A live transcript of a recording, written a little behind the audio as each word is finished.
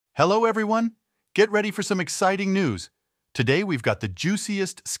Hello everyone! Get ready for some exciting news. Today we've got the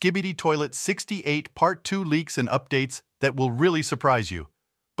juiciest Skibidi Toilet 68 Part 2 leaks and updates that will really surprise you.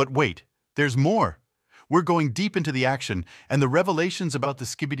 But wait, there's more! We're going deep into the action, and the revelations about the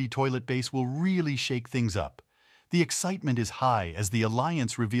Skibidi Toilet base will really shake things up. The excitement is high as the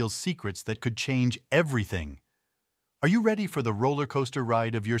Alliance reveals secrets that could change everything. Are you ready for the roller coaster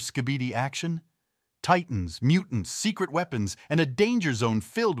ride of your Skibidi action? Titans, mutants, secret weapons, and a danger zone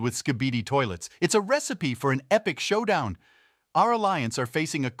filled with Skibidi toilets. It's a recipe for an epic showdown. Our Alliance are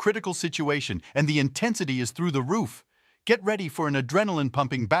facing a critical situation, and the intensity is through the roof. Get ready for an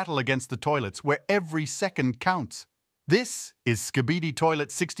adrenaline-pumping battle against the toilets where every second counts. This is Skibidi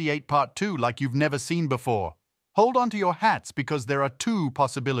Toilet 68 Part 2 like you've never seen before. Hold on to your hats because there are two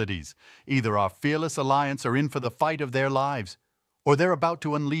possibilities. Either our fearless Alliance are in for the fight of their lives, or they're about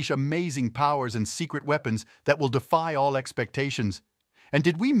to unleash amazing powers and secret weapons that will defy all expectations. And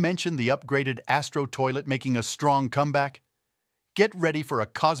did we mention the upgraded Astro Toilet making a strong comeback? Get ready for a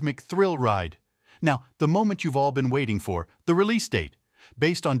cosmic thrill ride. Now, the moment you've all been waiting for, the release date.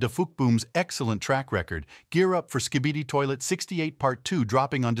 Based on Boom's excellent track record, gear up for Skibidi Toilet 68 Part 2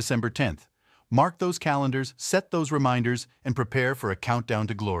 dropping on December 10th. Mark those calendars, set those reminders, and prepare for a countdown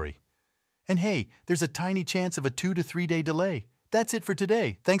to glory. And hey, there's a tiny chance of a 2 to 3 day delay. That's it for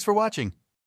today. Thanks for watching.